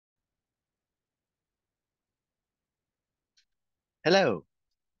Hello,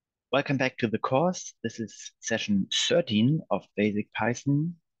 welcome back to the course. This is session 13 of Basic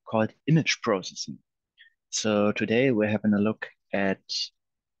Python called image processing. So today we're having a look at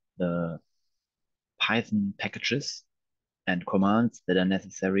the Python packages and commands that are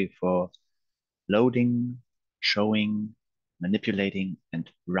necessary for loading, showing, manipulating, and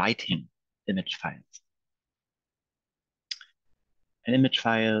writing image files. An image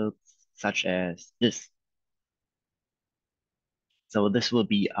file such as this. So this will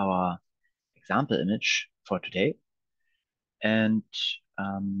be our example image for today. And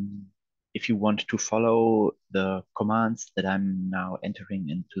um, if you want to follow the commands that I'm now entering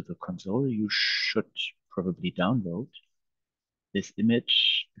into the console, you should probably download this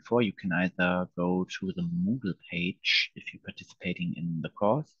image before. You can either go to the Moodle page if you're participating in the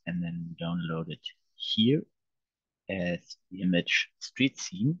course and then download it here as the image street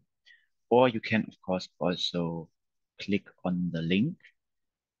scene, or you can, of course, also click on the link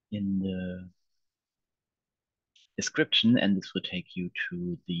in the description, and this will take you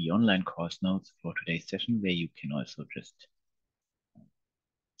to the online course notes for today's session, where you can also just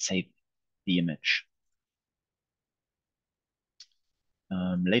save the image.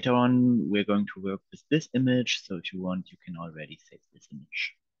 Later on, we're going to work with this image, so if you want, you can already save this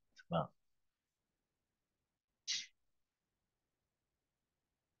image as well.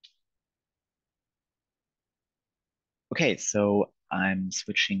 Okay, so I'm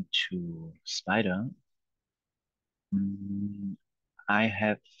switching to Spider. I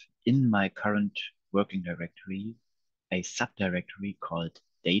have in my current working directory a subdirectory called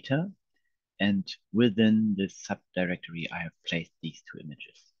data, and within this subdirectory, I have placed these two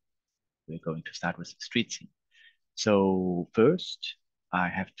images. We're going to start with the street scene. So first, I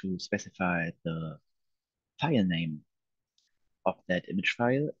have to specify the file name of that image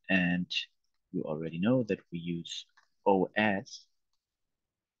file, and you already know that we use OS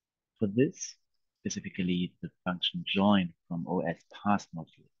for this, specifically the function join from OS path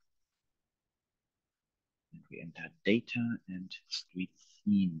module. And we enter data and street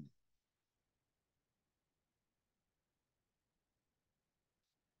scene.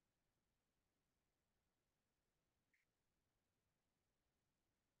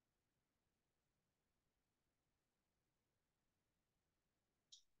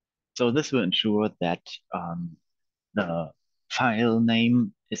 So this will ensure that the file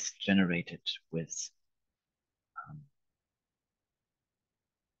name is generated with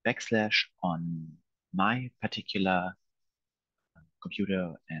backslash on my particular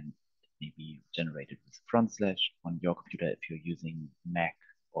computer and maybe generated with front slash on your computer if you're using Mac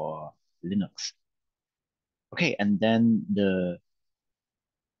or Linux. Okay, and then the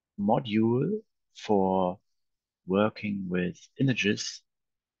module for working with images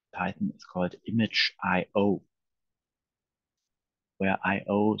Python is called image IO, where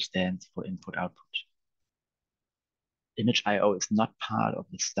IO stands for input output. Image IO is not part of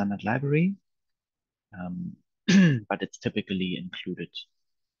the standard library, um, but it's typically included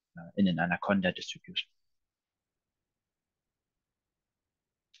in an Anaconda distribution.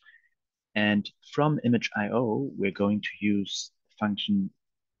 And from image IO, we're going to use the function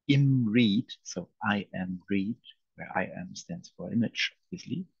imRead, so imRead, where im stands for image,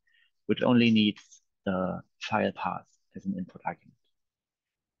 obviously, which only needs the file path as an input argument.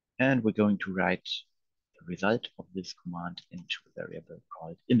 And we're going to write the result of this command into a variable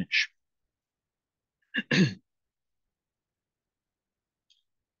called image.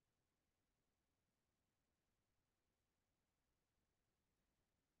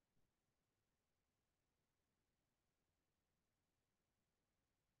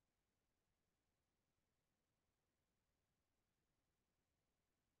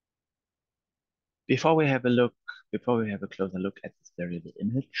 Before we have a look, before we have a closer look at this variable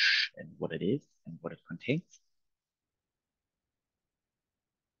image and what it is and what it contains,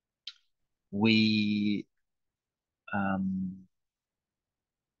 we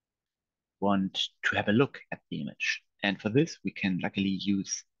want to have a look at the image. And for this, we can luckily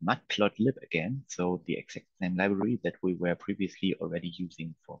use matplotlib again, so the exact same library that we were previously already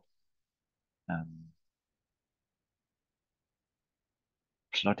using for um,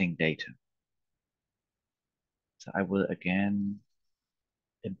 plotting data. So I will again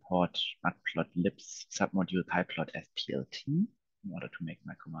import matplotlib's submodule pyplot as plt in order to make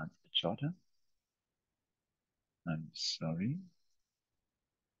my commands a bit shorter. I'm sorry.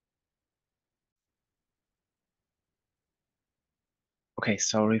 Okay,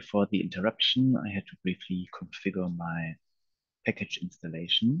 sorry for the interruption. I had to briefly configure my package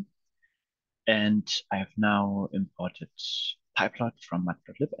installation. And I have now imported pyplot from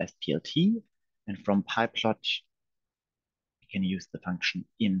matplotlib as plt. And from pyplot, we can use the function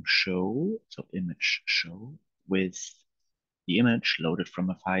imShow, so image show, with the image loaded from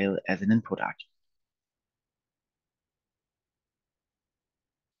a file as an input argument.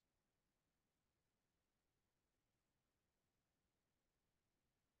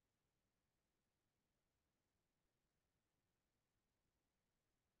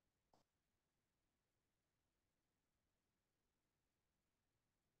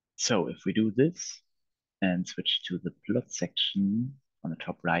 So if we do this and switch to the plot section on the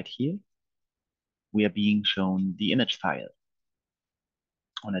top right here, we are being shown the image file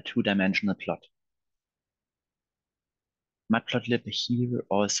on a two-dimensional plot. Matplotlib here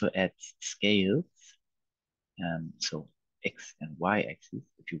also adds scales, so X and Y axis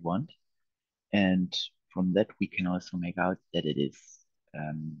if you want. And from that, we can also make out that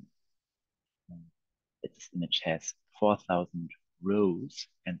um, that this image has 4,000 rows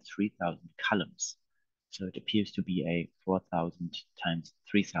and 3,000 columns. So it appears to be a 4,000 times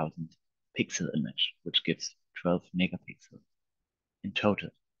 3,000 pixel image, which gives 12 megapixels in total.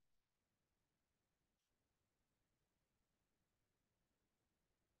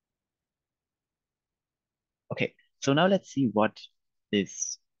 Okay, so now let's see what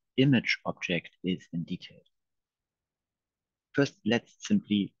this image object is in detail. First, let's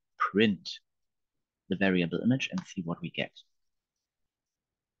simply print the variable image and see what we get.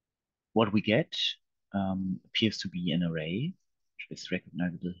 What we get appears to be an array, which is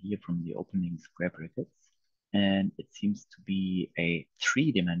recognizable here from the opening square brackets. And it seems to be a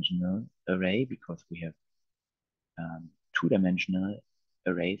three-dimensional array because we have two-dimensional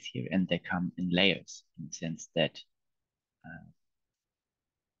arrays here, and they come in layers in the sense that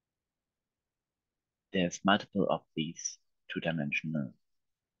there's multiple of these two-dimensional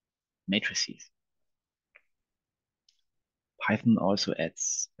matrices. Python also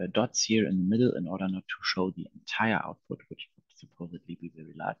adds dots here in the middle in order not to show the entire output, which would supposedly be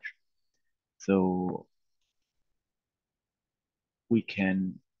very large. So we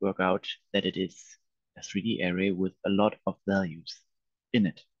can work out that it is a 3D array with a lot of values in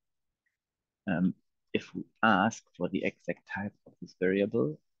it. If we ask for the exact type of this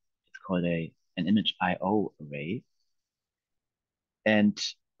variable, it's called an image IO array. And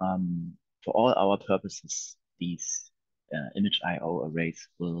for all our purposes, these image IO arrays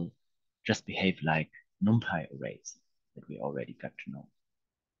will just behave like NumPy arrays that we already got to know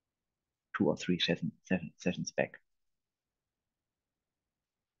 2 or 3 sessions back.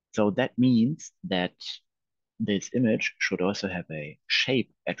 So that means that this image should also have a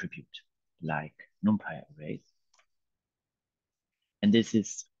shape attribute like NumPy arrays. And this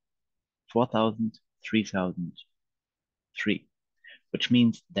is 4,000, 3,000, 3, which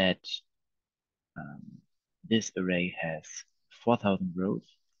means that this array has 4,000 rows,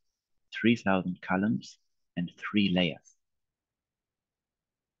 3,000 columns, and 3 layers.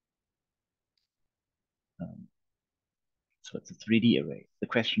 So it's a 3D array. The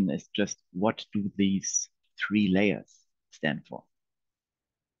question is just, what do these 3 layers stand for?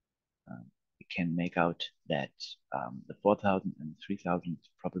 We can make out that the 4,000 and 3,000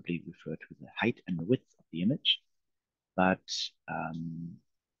 probably refer to the height and the width of the image, but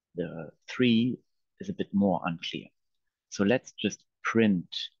the 3 is a bit more unclear. So let's just print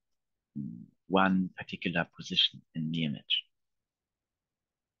one particular position in the image.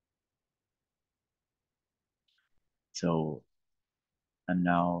 So I'm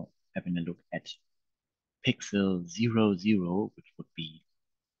now having a look at pixel 00, which would be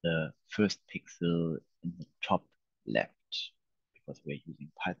the first pixel in the top left, because we're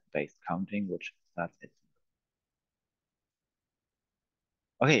using Python-based counting, which starts at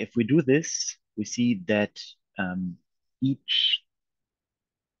 0. Okay, if we do this, we see that each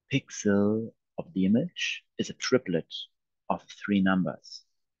pixel of the image is a triplet of 3 numbers,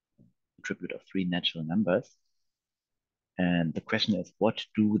 a triplet of 3 natural numbers. And the question is, what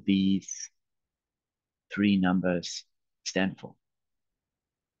do these 3 numbers stand for?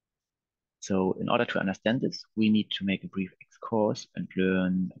 So in order to understand this, we need to make a brief excursus and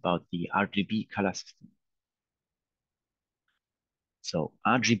learn about the RGB color system. So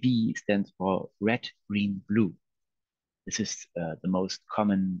RGB stands for red, green, blue. This is the most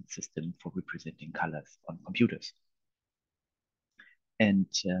common system for representing colors on computers. And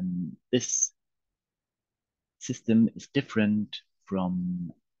this system is different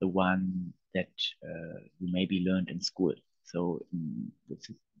from the one that you maybe learned in school. So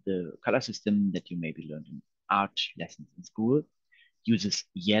the color system that you maybe learned in art lessons in school uses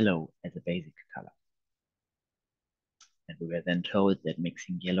yellow as a basic color. And we were then told that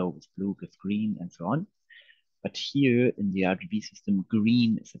mixing yellow with blue gives green and so on. But here in the RGB system,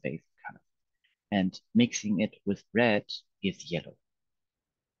 green is a basic color. And mixing it with red gives yellow.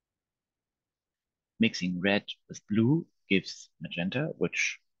 Mixing red with blue gives magenta,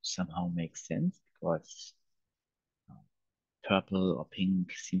 which somehow makes sense because purple or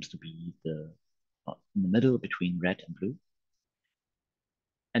pink seems to be in the middle between red and blue.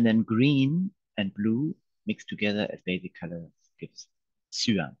 And then green and blue mixed together as basic colors gives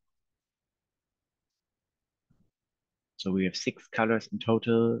cyan. So we have 6 colors in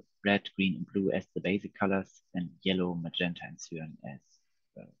total, red, green, and blue as the basic colors, and yellow, magenta, and cyan as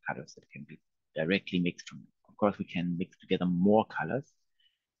colors that can be directly mixed from. Of course, we can mix together more colors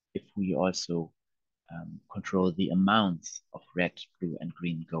if we also control the amounts of red, blue, and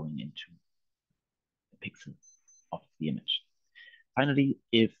green going into the pixels of the image. Finally,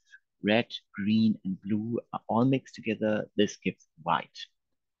 if red, green, and blue are all mixed together, this gives white.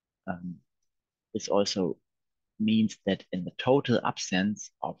 This also means that in the total absence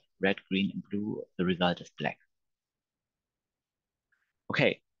of red, green, and blue, the result is black.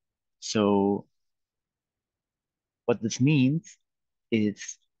 Okay, so what this means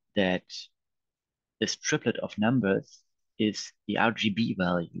is that this triplet of numbers is the RGB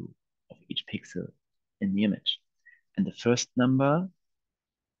value of each pixel in the image. And the first number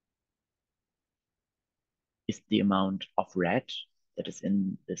is the amount of red that is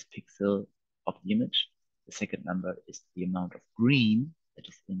in this pixel of the image. The second number is the amount of green that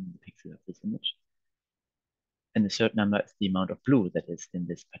is in the pixel of this image. And the third number is the amount of blue that is in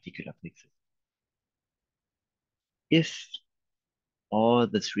this particular pixel. If all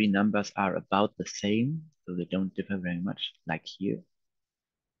the 3 numbers are about the same, so they don't differ very much, like here,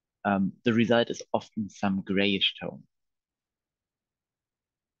 the result is often some grayish tone.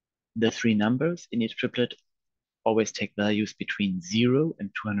 The 3 numbers in each triplet always take values between 0 and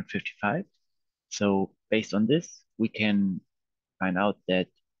 255. So based on this, we can find out that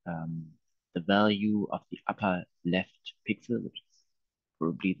the value of the upper left pixel, which is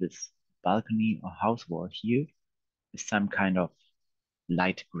probably this balcony or house wall here, is some kind of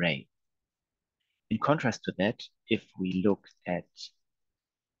light gray. In contrast to that, if we look at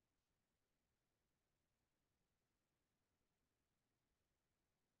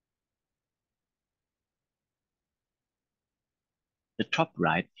the top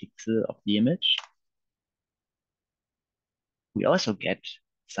right pixel of the image, we also get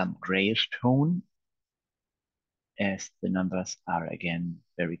some grayish tone as the numbers are again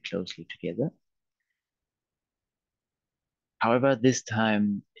very closely together. However, this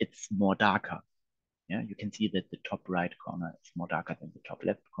time it's more darker. Yeah, you can see that the top right corner is more darker than the top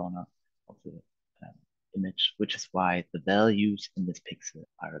left corner of the um, image, which is why the values in this pixel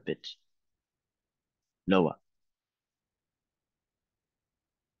are a bit lower.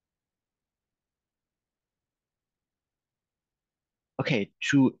 Okay,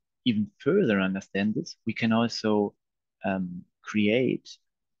 to even further understand this, we can also create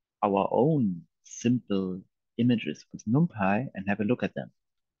our own simple images with NumPy and have a look at them.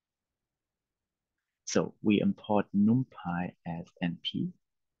 So we import NumPy as NP.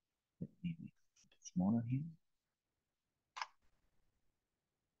 Let me make it a bit smaller here.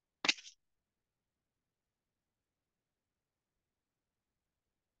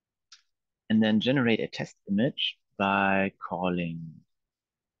 And then generate a test image by calling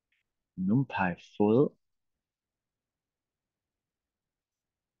NumPy full.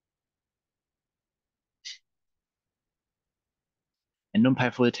 And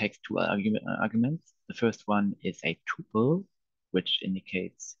NumPy full takes 2 arguments. The first one is a tuple, which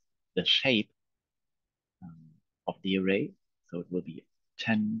indicates the shape of the array. So it will be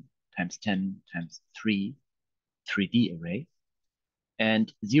 10 times 10 times 3, 3D array.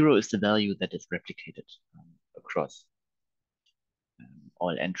 And 0 is the value that is replicated across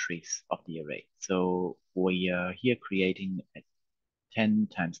all entries of the array. So we are here creating a 10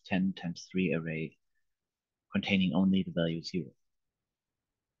 times 10 times 3 array containing only the value 0.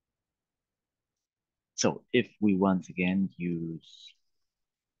 So if we once again use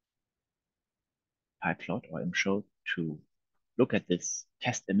pyplot or mshow to look at this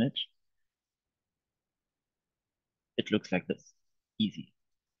test image, it looks like this, easy.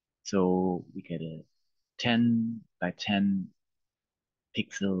 So we get a 10 by 10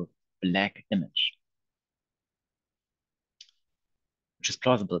 pixel black image, which is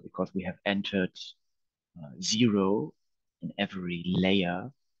plausible because we have entered 0 in every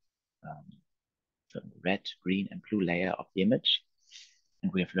layer, so red, green, and blue layer of the image.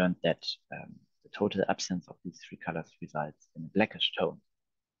 And we have learned that the total absence of these 3 colors results in a blackish tone.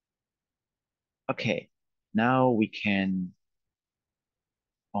 Okay, now we can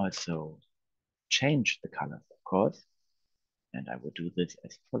also change the colors, of course, and I will do this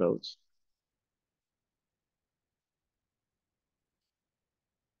as follows.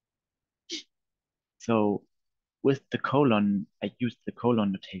 So with the colon, I used the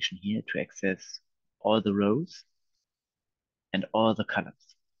colon notation here to access all the rows and all the colors.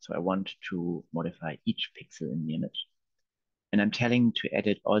 So I want to modify each pixel in the image. And I'm telling to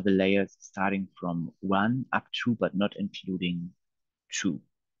edit all the layers starting from 1 up to, but not including 2.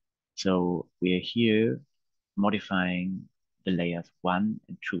 So we are here modifying the layers 1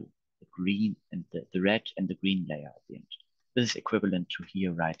 and 2, the green and the red and the green layer at the end. This is equivalent to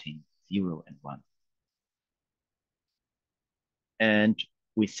here writing 0 and 1. And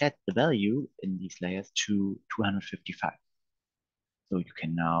we set the value in these layers to 255. So you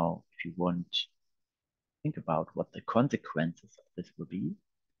can now, if you want, think about what the consequences of this will be.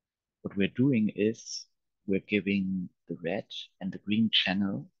 What we're doing is we're giving the red and the green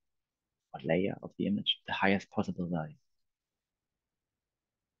channel or layer of the image the highest possible value.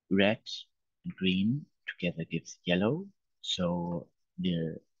 Red and green together gives yellow. So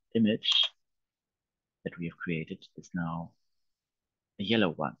the image that we have created is now a yellow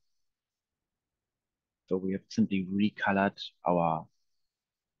one. So we have simply recolored our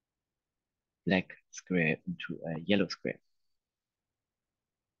black square into a yellow square.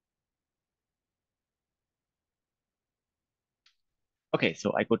 Okay,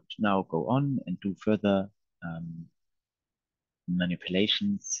 so I could now go on and do further um,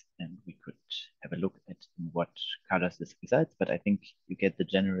 manipulations, and we could have a look at what colors this results, but I think you get the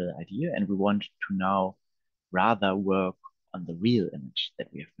general idea, and we want to now rather work on the real image that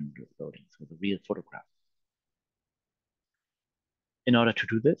we have been loading, so the real photograph. In order to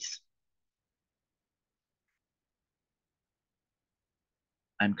do this,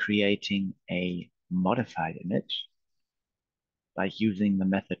 I'm creating a modified image by using the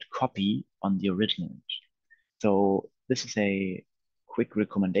method copy on the original image. So this is a quick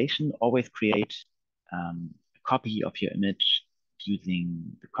recommendation. Always create a copy of your image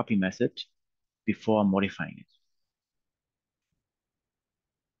using the copy method before modifying it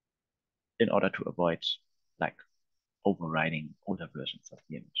in order to avoid like overriding older versions of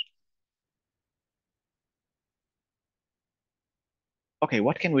the image. Okay,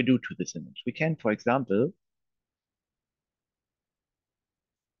 what can we do to this image? We can, for example,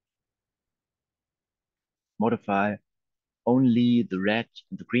 modify only the red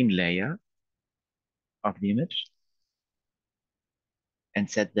and the green layer of the image and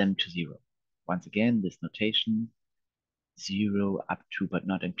set them to 0. Once again, this notation 0 up to but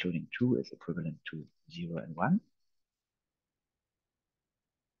not including 2 is equivalent to 0 and 1.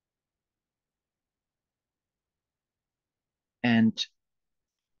 And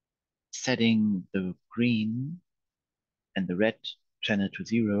setting the green and the red channel to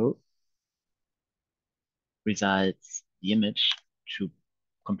 0 results the image to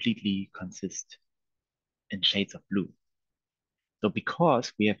completely consist in shades of blue. So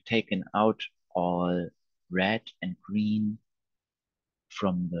because we have taken out all red and green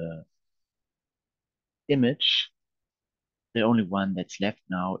from the image, the only one that's left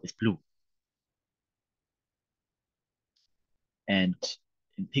now is blue. And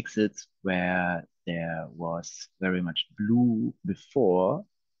in pixels where there was very much blue before,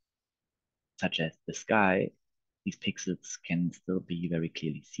 such as the sky, these pixels can still be very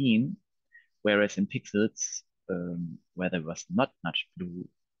clearly seen. Whereas in pixels where there was not much blue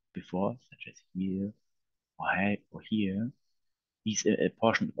before, such as here or here, these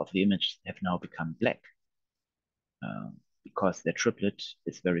portions of the image have now become black because their triplet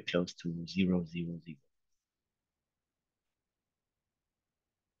is very close to 0, 0, 0.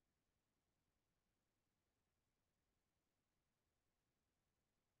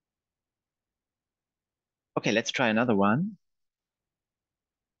 Okay, let's try another one.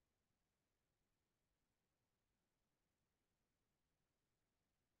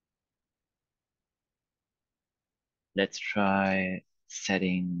 Let's try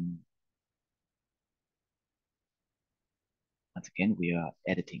setting, once again, we are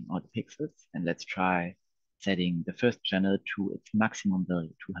editing all the pixels, and let's try setting the first channel to its maximum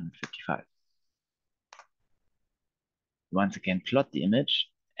value, 255. Once again, plot the image,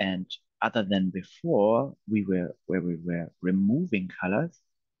 and other than before, where we were removing colors,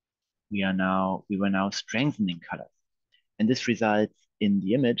 we were now strengthening colors. And this results in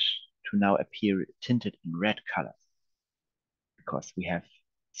the image to now appear tinted in red colors because we have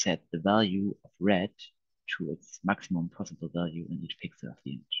set the value of red to its maximum possible value in each pixel of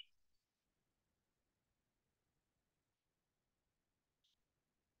the image.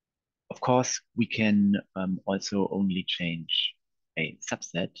 Of course, we can also only change a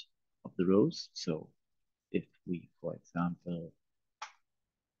subset of the rows. So if we, for example,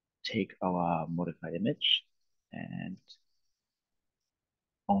 take our modified image and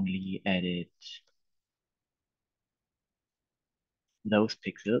only edit those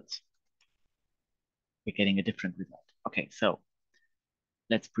pixels, we're getting a different result. Okay, so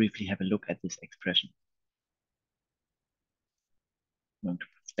let's briefly have a look at this expression. I'm going to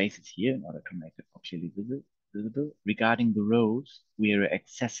put spaces here in order to make it more clearly visible. Regarding the rows, we are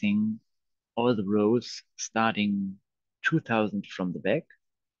accessing all the rows starting 2000 from the back.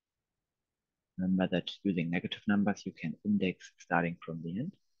 Remember that using negative numbers, you can index starting from the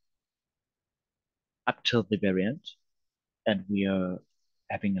end up till the very end. And we are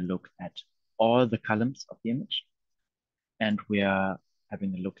having a look at all the columns of the image. And we are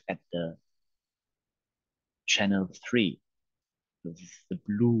having a look at the channel 3. So this is the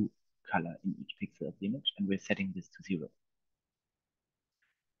blue color in each pixel of the image, and we're setting this to 0.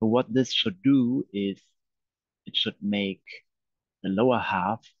 So what this should do is it should make the lower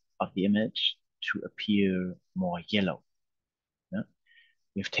half of the image to appear more yellow. Yeah?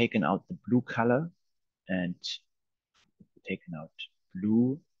 We've taken out the blue color and taken out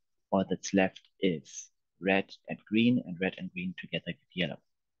blue. All that's left is red and red and green together give yellow.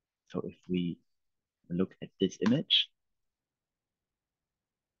 So if we look at this image,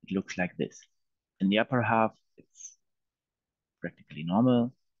 it looks like this. In the upper half, it's practically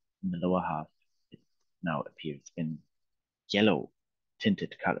normal. In the lower half, it now appears in yellow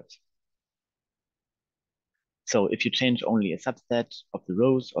tinted colors. So if you change only a subset of the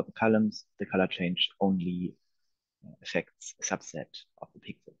rows or the columns, the color change only affects a subset of the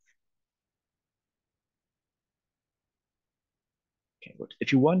pixels. Okay, good.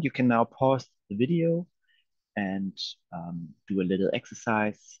 If you want, you can now pause the video and do a little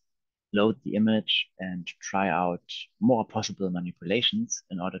exercise, load the image, and try out more possible manipulations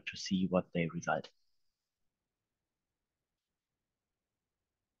in order to see what they result.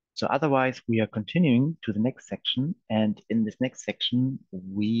 So otherwise, we are continuing to the next section. And in this next section,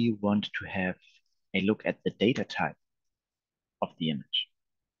 we want to have a look at the data type of the image.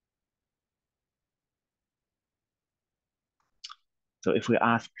 So if we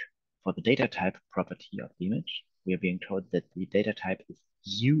ask for the data type property of the image, we are being told that the data type is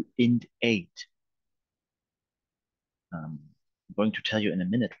uint8. I'm going to tell you in a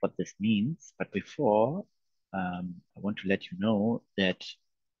minute what this means, but before, I want to let you know that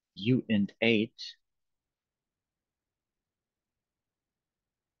uint8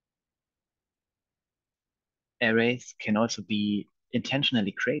 arrays can also be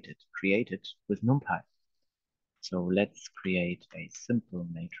intentionally created with NumPy. So let's create a simple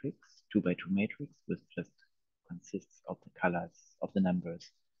matrix, 2 by 2 matrix, which just consists of the colors of the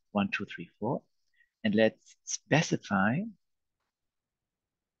numbers 1, 2, 3, 4. And let's specify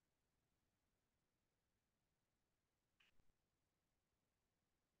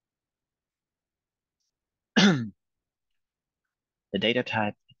the data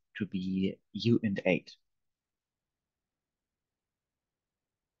type to be uint8.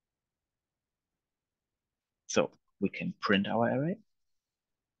 So we can print our array,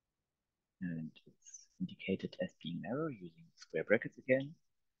 and it's indicated as being an array using square brackets again,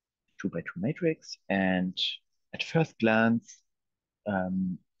 2 by 2 matrix. And at first glance,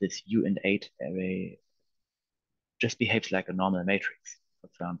 this uint8 array just behaves like a normal matrix. For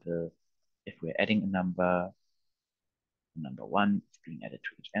example, if we're adding a number 1 is being added to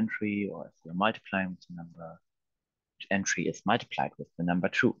each entry, or if we're multiplying with the number, each entry is multiplied with the number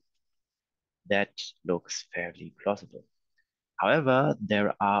 2. That looks fairly plausible. However,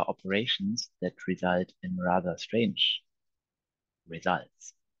 there are operations that result in rather strange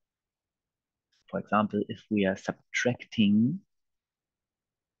results. For example, if we are subtracting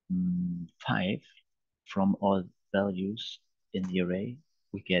 5 from all values in the array,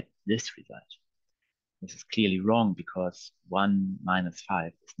 we get this result. This is clearly wrong because 1 minus 5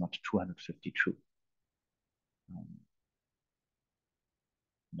 is not 252.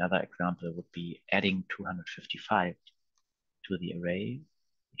 Another example would be adding 255 to the array,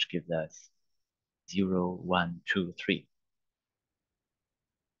 which gives us 0, 1, 2, 3,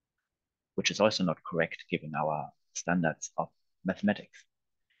 which is also not correct given our standards of mathematics.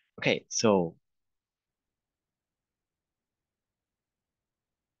 Okay, so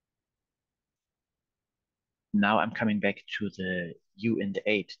now I'm coming back to the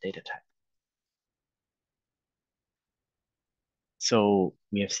uint8 data type. So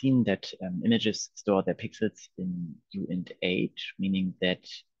we have seen that images store their pixels in uint8, meaning that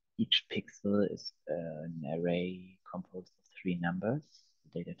each pixel is an array composed of 3 numbers,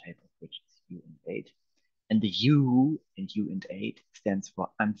 the data type of which is uint8. And the U in uint8 stands for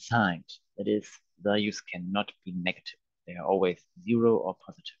unsigned. That is, values cannot be negative. They are always 0 or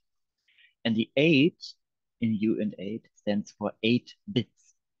positive. And the 8 in uint8 stands for 8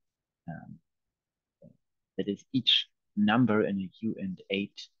 bits. That is, each number in a U and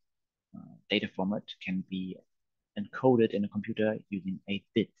 8 data format can be encoded in a computer using 8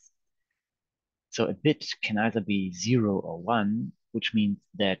 bits. So a bit can either be 0 or 1, which means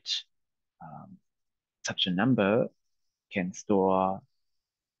that um, such a number can store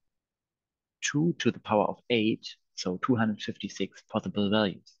 2 to the power of 8, so 256 possible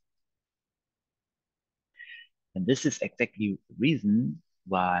values. And this is exactly the reason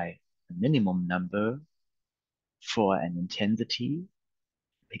why the minimum number for an intensity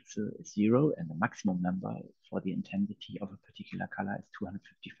pixel is 0, and the maximum number for the intensity of a particular color is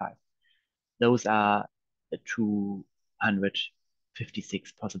 255. Those are the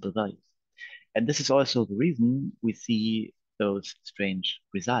 256 possible values. And this is also the reason we see those strange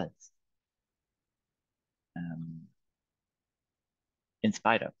results um, in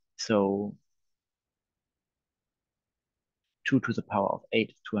Spider. So 2 to the power of 8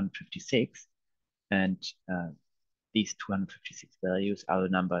 is 256, and uh, these 256 values are the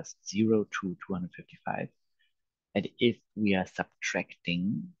numbers 0 to 255. And if we are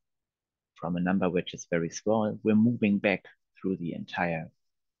subtracting from a number which is very small, we're moving back through the entire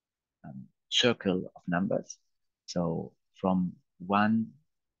circle of numbers. So from 1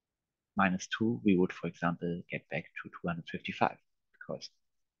 minus 2, we would, for example, get back to 255, because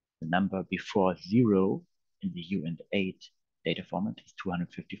the number before 0 in the U and 8 data format is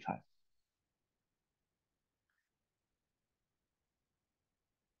 255.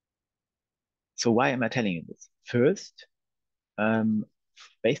 So why am I telling you this? First, um,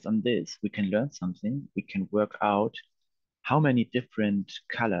 based on this, we can learn something. We can work out how many different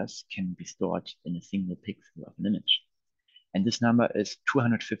colors can be stored in a single pixel of an image. And this number is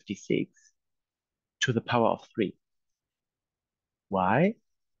 256 to the power of 3. Why?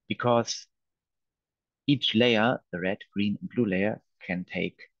 Because each layer, the red, green, and blue layer, can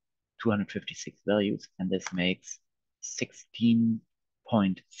take 256 values, and this makes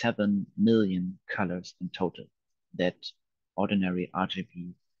 16.7 million colors in total that ordinary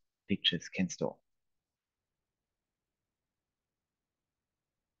RGB pictures can store.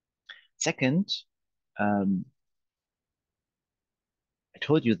 Second, um, I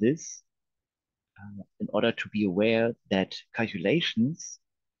told you this in order to be aware that calculations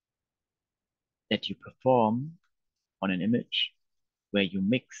that you perform on an image where you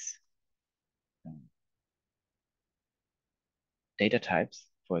mix um, data types,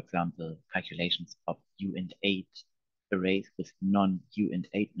 for example, calculations of U and 8 arrays with non-U and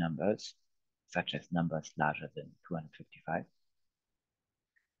 8 numbers, such as numbers larger than 255,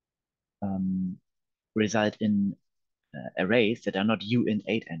 result in arrays that are not U and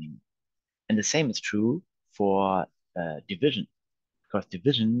 8 anymore. And the same is true for division, because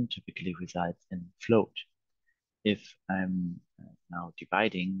division typically resides in float. If I'm now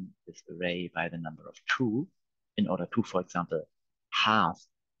dividing this array by the number of 2 in order to, for example, halve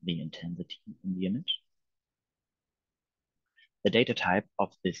the intensity in the image, the data type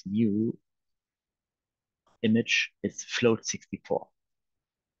of this new image is float 64.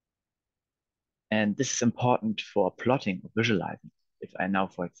 And this is important for plotting or visualizing. If I now,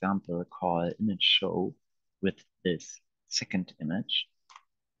 for example, call image show with this second image,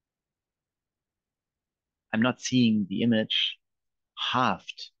 I'm not seeing the image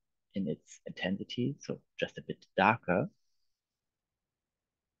halved in its intensity, so just a bit darker,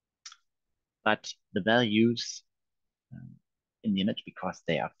 but the values in the image, because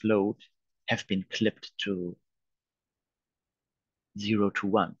they are float, have been clipped to 0 to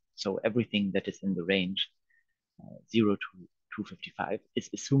 1. So everything that is in the range 0 to 255 is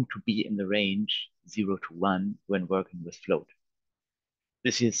assumed to be in the range 0 to 1 when working with float.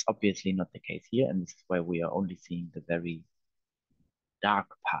 This is obviously not the case here, and this is why we are only seeing the very dark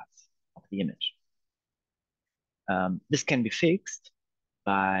parts of the image. This can be fixed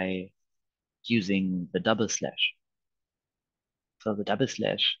by using the double slash. So the double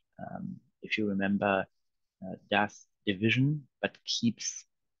slash, if you remember, does division but keeps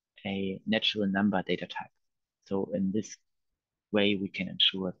a natural number data type. So in this way, we can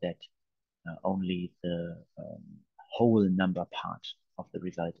ensure that only the whole number part of the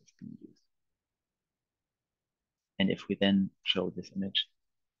result is being used. And if we then show this image,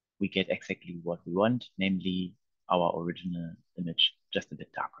 we get exactly what we want, namely our original image, just a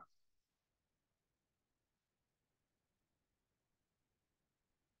bit darker.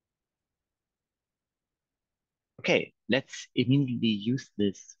 Okay, let's immediately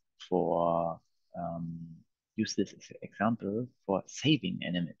for use this as an example for saving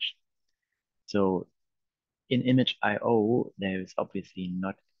an image. So in image IO, there is obviously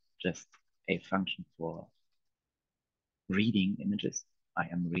not just a function for reading images, I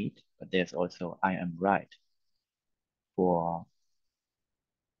am read, but there's also I am write. for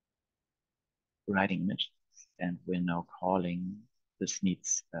writing images, and we're now calling this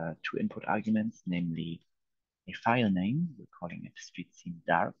needs two input arguments, namely a file name, we're calling it street scene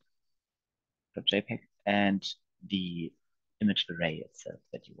dark.jpg, and the image array itself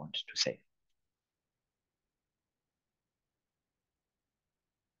that you want to save.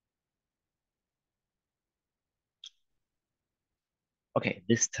 Okay,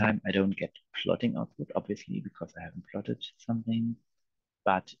 this time I don't get plotting output, obviously, because I haven't plotted something.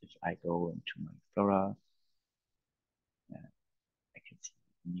 But if I go into my Explorer, I can see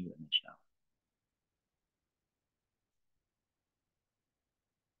a new image now.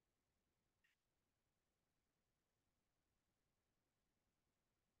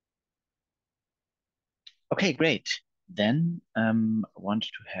 Okay, great. Then I want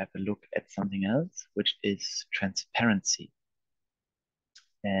to have a look at something else, which is transparency.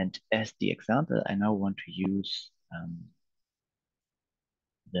 And as the example, I now want to use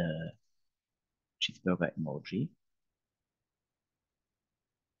the cheeseburger emoji.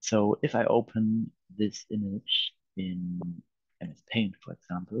 So if I open this image in MS Paint, for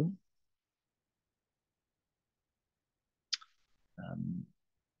example,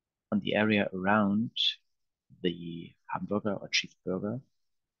 on the area around the hamburger or cheeseburger,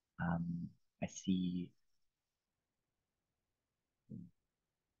 I see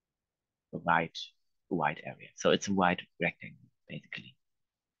a white area. So it's a white rectangle, basically,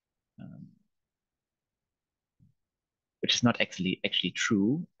 um, which is not actually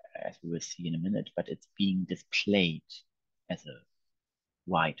true, as we will see in a minute, but it's being displayed as a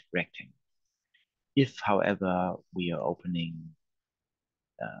white rectangle. If, however, we are opening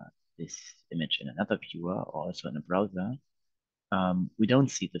uh, this image in another viewer or also in a browser, we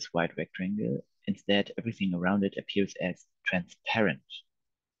don't see this white rectangle. Instead, everything around it appears as transparent,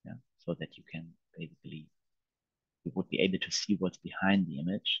 yeah? So that you can basically, you would be able to see what's behind the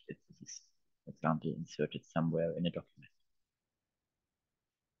image if this is, for example, inserted somewhere in a document.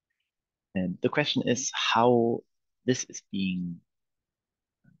 And the question is how this is being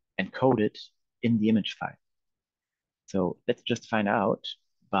encoded in the image file. So let's just find out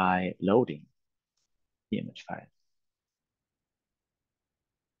by loading the image file.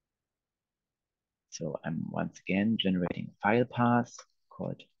 So I'm once again generating a file path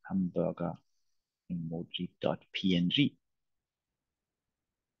called hamburger emoji.png.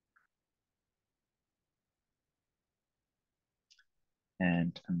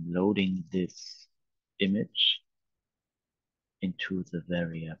 And I'm loading this image into the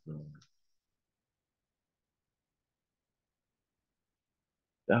variable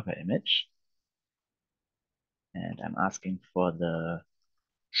burger image. And I'm asking for the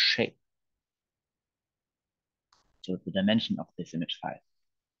shape, so the dimension of this image file.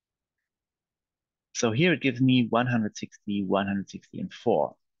 So here it gives me 160, 160, and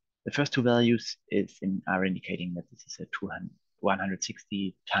 4. The first two values are indicating that this is a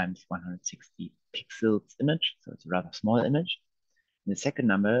 160 times 160 pixels image, so it's a rather small image. And the second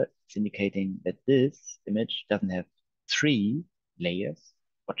number is indicating that this image doesn't have 3 layers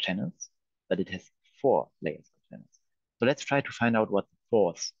or channels, but it has 4 layers or channels. So let's try to find out what the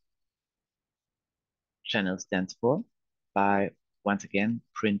fourth channel stands for by once again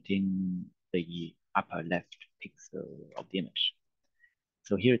printing the upper left pixel of the image.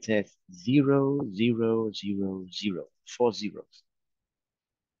 So here it says 0, 0, 0, 0, 4 zeros.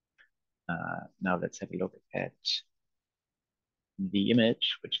 Now let's have a look at the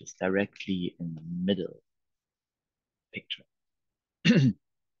image, which is directly in the middle picture.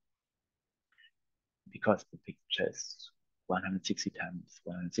 Because the picture is 160 times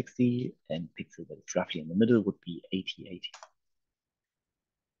 160, and pixel that is roughly in the middle would be 80, 80.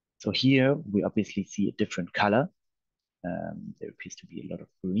 So here we obviously see a different color. There appears to be a lot of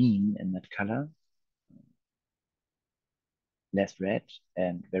green in that color, less red,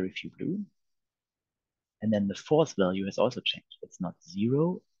 and very few blue. And then the force value has also changed. It's not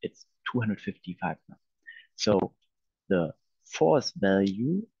 0, it's 255 now. So the force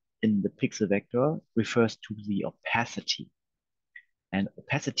value in the pixel vector refers to the opacity. And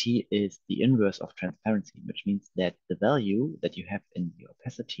opacity is the inverse of transparency, which means that the value that you have in the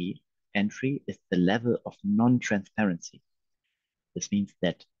opacity entry is the level of non-transparency. This means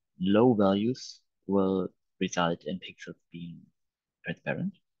that low values will result in pixels being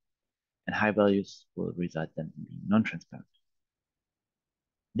transparent, and high values will result then in being non-transparent.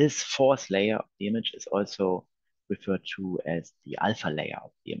 This fourth layer of the image is also referred to as the alpha layer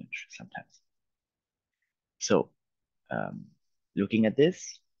of the image sometimes. So looking at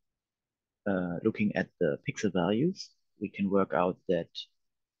this, looking at the pixel values, we can work out that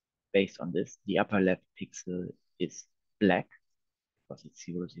based on this, the upper left pixel is black because it's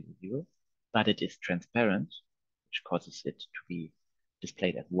 0, 0, 0, but it is transparent, which causes it to be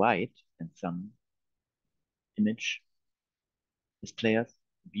displayed as white in some image displayers,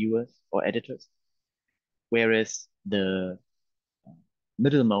 viewers, or editors. Whereas the uh,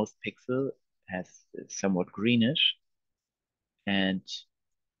 middlemost pixel has somewhat greenish and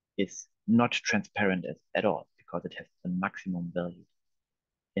is not transparent at all because it has the maximum value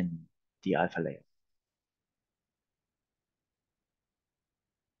in the alpha layer.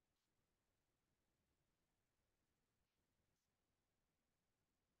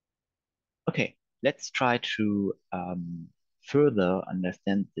 Okay, let's try to further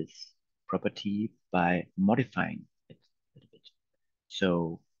understand this property by modifying it a little bit.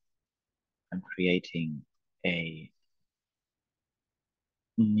 So I'm creating a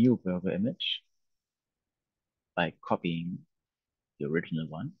new burger image by copying the original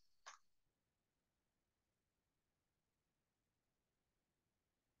one.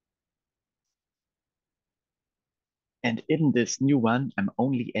 And in this new one, I'm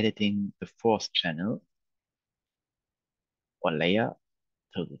only editing the fourth channel or layer,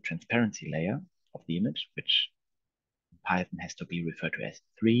 so the transparency layer of the image, which in Python has to be referred to as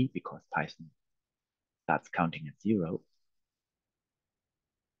 3 because Python starts counting at 0.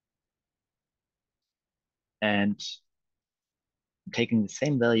 And taking the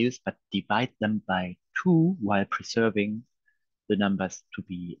same values but divide them by 2 while preserving the numbers to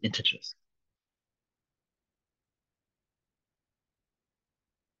be integers.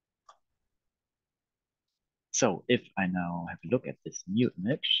 So if I now have a look at this new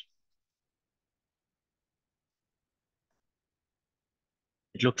image,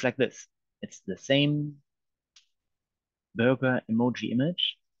 it looks like this. It's the same burger emoji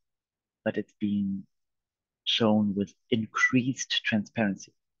image, but it's being shown with increased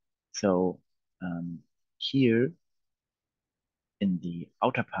transparency. So here in the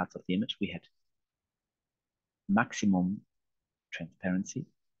outer parts of the image, we had maximum transparency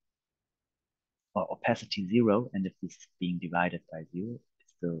or opacity 0. And if this is being divided by 0, it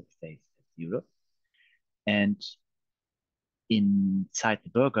still stays at 0. And inside the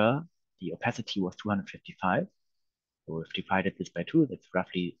burger, the opacity was 255. So we've divided this by 2, that's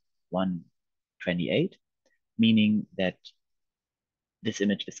roughly 128, meaning that this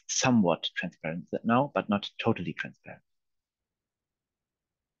image is somewhat transparent now, but not totally transparent.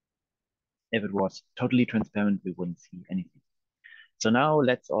 If it was totally transparent, we wouldn't see anything. So now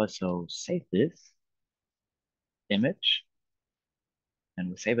let's also save this image, and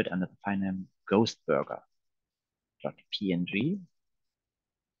we save it under the file name ghostburger.png.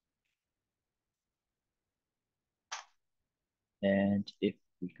 And if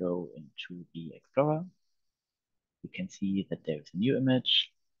we go into the Explorer, we can see that there's a new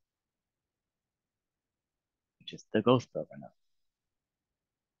image, which is the Ghostburger now.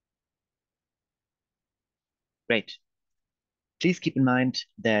 Great. Please keep in mind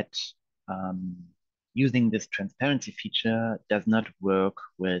that using this transparency feature does not work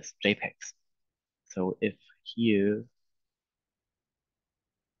with JPEGs. So if here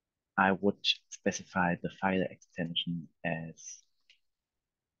I would specify the file extension as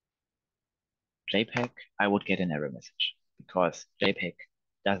JPEG, I would get an error message because JPEG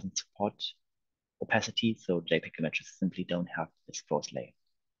doesn't support opacity, so JPEG images simply don't have this fourth layer.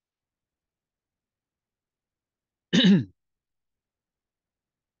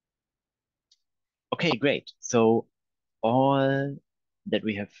 Okay, great. So all that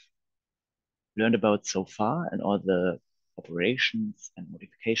we have learned about so far and all the operations and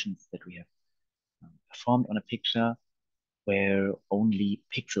modifications that we have performed on a picture were only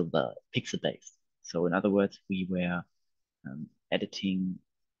pixel based. So in other words, we were editing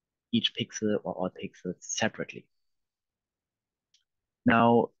each pixel or all pixels separately.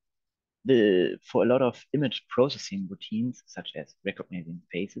 Now, for a lot of image processing routines, such as recognizing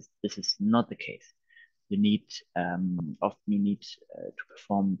faces, this is not the case. You need often you need to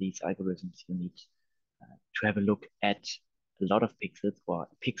perform these algorithms. You need to have a look at a lot of pixels or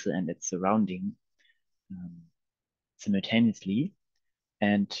a pixel and its surrounding um, simultaneously.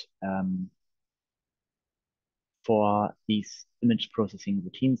 And for these image processing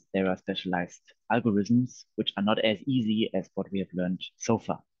routines, there are specialized algorithms which are not as easy as what we have learned so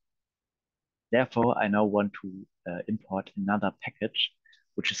far. Therefore, I now want to import another package,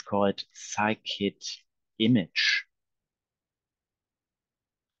 which is called scikit image.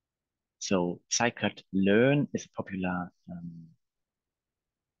 So scikit-learn is a popular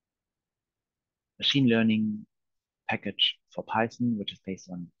machine learning package for Python, which is based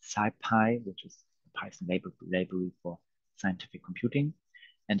on SciPy, which is a Python library for scientific computing.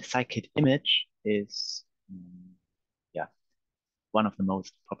 And scikit-image is one of the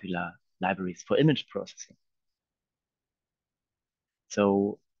most popular libraries for image processing.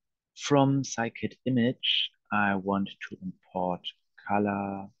 So from scikit-image, I want to import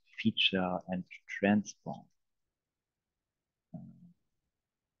color, feature, and transform.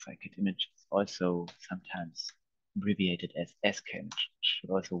 Scikit-image is also sometimes abbreviated as skimage.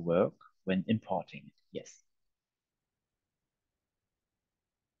 Should also work when importing it. Yes.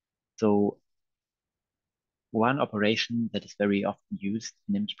 So one operation that is very often used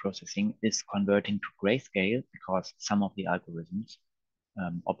in image processing is converting to grayscale because some of the algorithms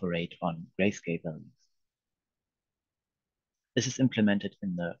operate on grayscale values. This is implemented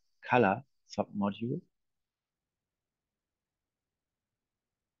in the color submodule.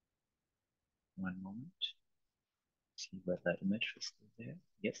 One moment. See whether the image is still there.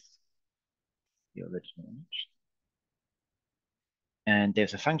 Yes, the original image. And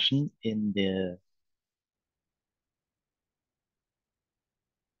there's a function in the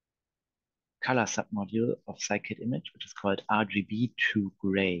color submodule of scikit-image, which is called RGB to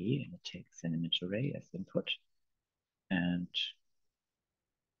gray, and it takes an image array as input. And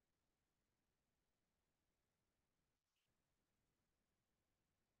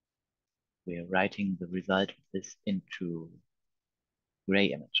we're writing the result of this into gray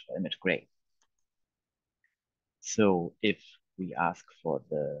image or image gray. So if we ask for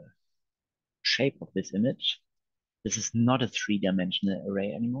the shape of this image, this is not a three-dimensional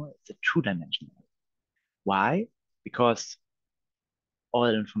array anymore, it's a two-dimensional array. Why? Because all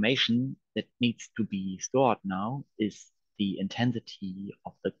information that needs to be stored now is the intensity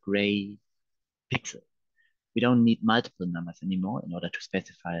of the gray pixel. We don't need multiple numbers anymore in order to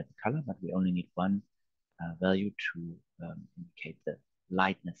specify the color, but we only need one value to indicate the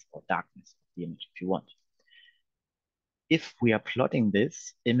lightness or darkness of the image if you want. If we are plotting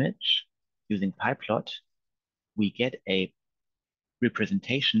this image using pyplot, we get a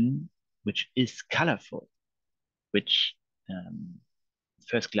representation which is colorful, which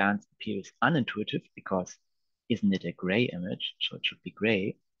first glance appears unintuitive because isn't it a gray image? So it should be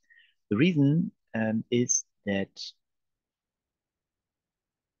gray. The reason is that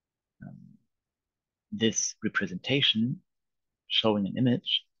this representation showing an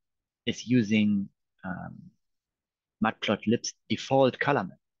image is using Matplotlib's default color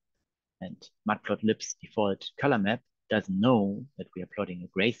map. And Matplotlib's default color map doesn't know that we are plotting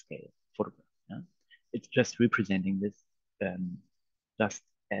a grayscale photograph. Yeah? It's just representing this just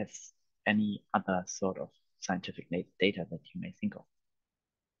as any other sort of scientific data that you may think of.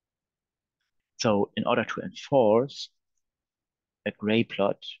 So in order to enforce a gray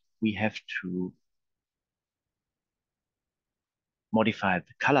plot, we have to modify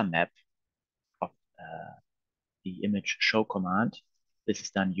the color map of the image show command. This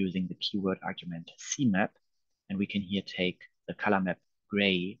is done using the keyword argument cmap, and we can here take the color map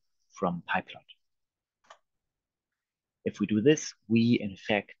gray from pyplot. If we do this, we in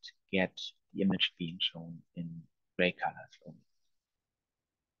fact get the image being shown in gray colors only.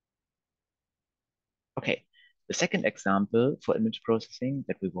 Okay, the second example for image processing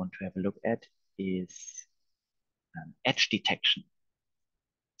that we want to have a look at is edge detection.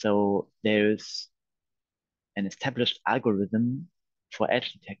 So there's an established algorithm for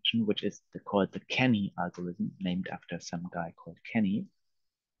edge detection, which is called the Kenny algorithm, named after some guy called Kenny.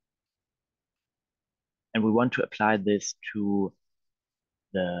 And we want to apply this to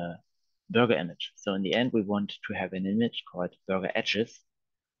the burger image. So in the end, we want to have an image called burger edges,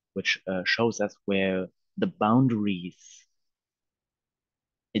 which shows us where the boundaries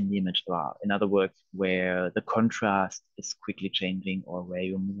in the image are. In other words, where the contrast is quickly changing or where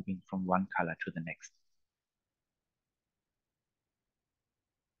you're moving from one color to the next.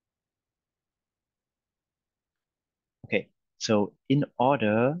 Okay, so in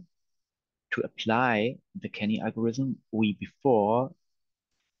order to apply the Kenny algorithm, we before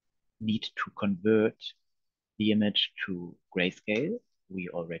need to convert the image to grayscale. We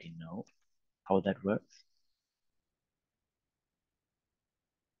already know how that works.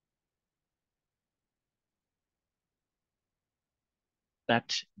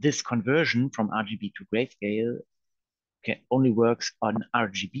 But this conversion from RGB to grayscale only works on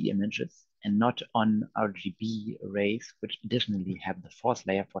RGB images and not on RGB arrays, which additionally have the fourth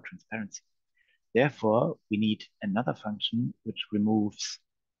layer for transparency. Therefore, we need another function which removes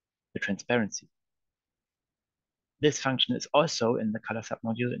the transparency. This function is also in the color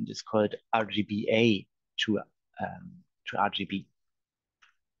submodule and is called RGBA to RGB.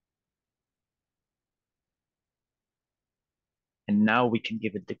 And now we can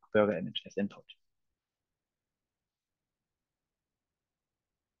give it the burger image as input.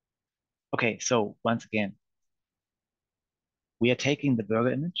 Okay, so once again, We are taking the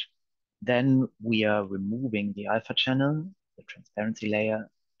burger image, then we are removing the alpha channel, the transparency layer,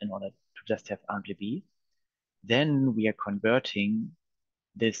 in order to just have RGB. Then we are converting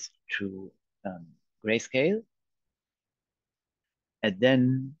this to grayscale, and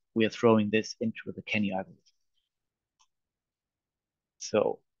then we are throwing this into the Kenny algorithm.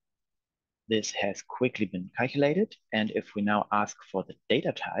 So this has quickly been calculated, and if we now ask for the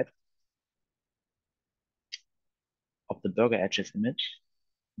data type of the burger edges image,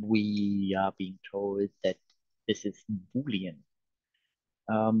 we are being told that this is Boolean,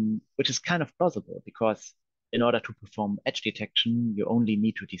 which is kind of plausible because in order to perform edge detection, you only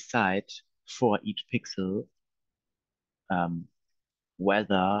need to decide for each pixel um,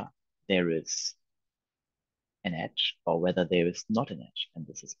 whether there is an edge or whether there is not an edge. And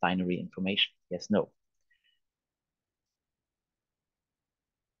this is binary information. Yes, no.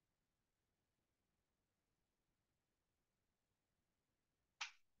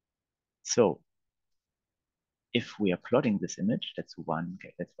 So if we are plotting this image, that's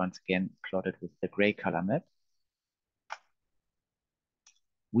once again plotted with the gray color map.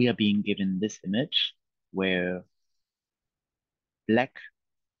 We are being given this image where black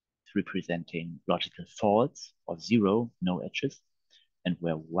is representing logical false or zero, no edges, and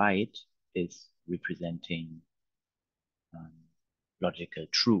where white is representing um, logical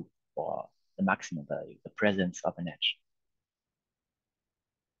true or the maximum value, the presence of an edge.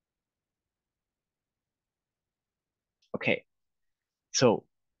 Okay, so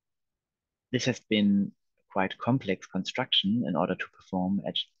this has been a quite complex construction in order to perform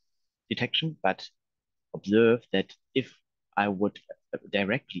edge detection, but observe that if I would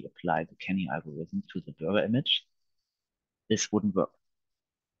directly apply the Kenny algorithm to the burger image, this wouldn't work.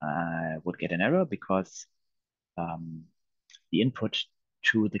 I would get an error because um, the input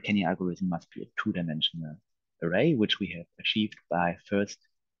to the Kenny algorithm must be a two-dimensional array, which we have achieved by first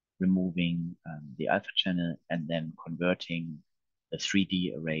removing the alpha channel and then converting a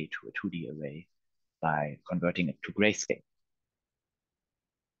 3D array to a 2D array by converting it to grayscale.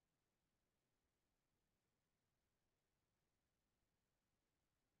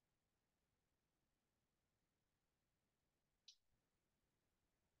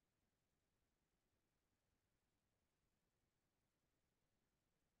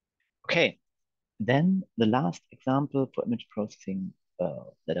 Okay, then the last example for image processing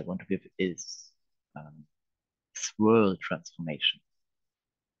that I want to give is swirl transformation.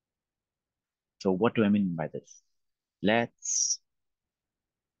 So what do I mean by this? Let's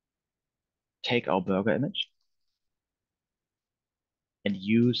take our burger image and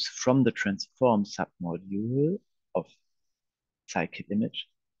use from the transform submodule of scikit image,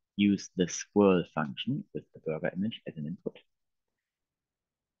 use the swirl function with the burger image as an input.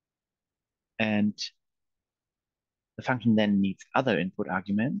 And the function then needs other input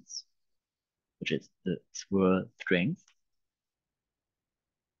arguments, which is the swirl strength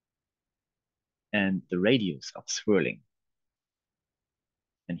and the radius of swirling.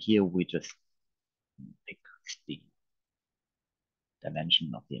 And here we just pick the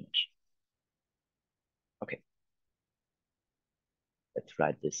dimension of the image. Okay, let's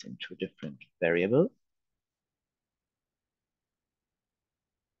write this into a different variable.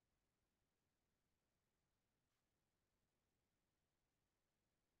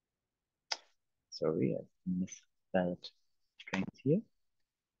 Sorry, I misspelled strength here.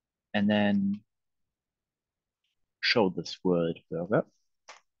 And then show the swirled burger.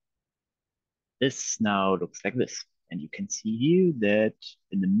 This now looks like this. And you can see here that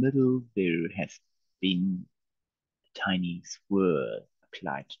in the middle there has been a tiny swirl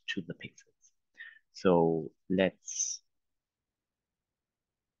applied to the pixels. So let's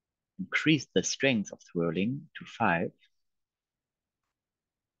increase the strength of swirling to 5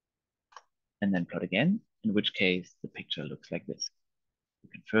 and then plot again, in which case the picture looks like this. You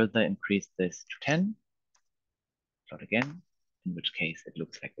can further increase this to 10, plot again, in which case it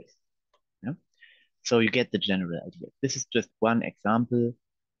looks like this. Yeah? So you get the general idea. This is just one example.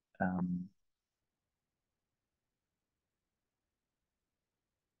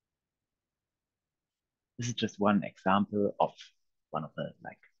 This is just one example of one of the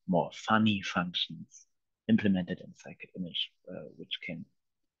like more funny functions implemented in scikit-image, which can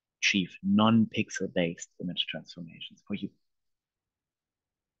achieve non-pixel based image transformations for you.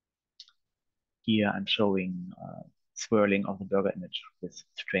 Here I'm showing swirling of the burger image with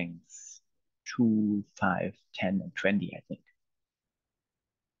strings 2, 5, 10, and 20, I think.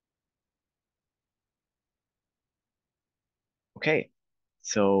 Okay,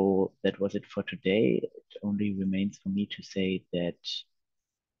 so that was it for today. It only remains for me to say that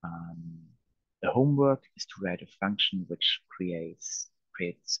um, The homework is to write a function which creates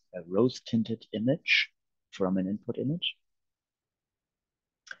a rose-tinted image from an input image.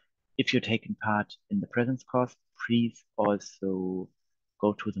 If you're taking part in the presence course, please also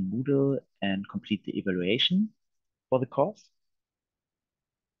go to the Moodle and complete the evaluation for the course.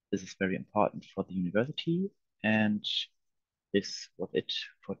 This is very important for the university. And this was it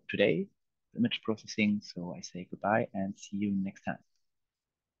for today, image processing. So I say goodbye and see you next time.